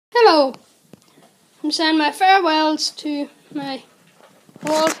Hello, I'm saying my farewells to my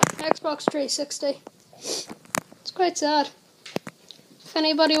old Xbox 360. It's quite sad. If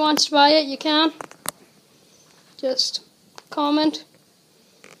anybody wants to buy it, you can. Just comment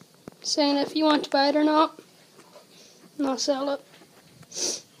saying if you want to buy it or not, and I'll sell it.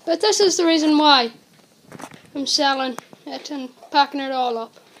 But this is the reason why I'm selling it and packing it all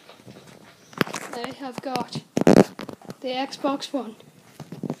up. I have got the Xbox One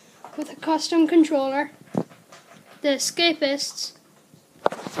with a custom controller, the Escapists,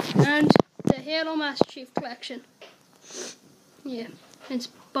 and the Halo Master Chief Collection. Yeah, it's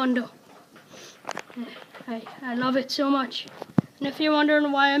bundle. I love it so much. And if you're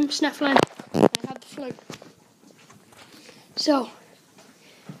wondering why I'm sniffling, I have the flu. So,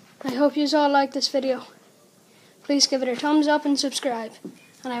 I hope you all like this video. Please give it a thumbs up and subscribe.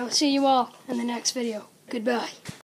 And I will see you all in the next video. Goodbye.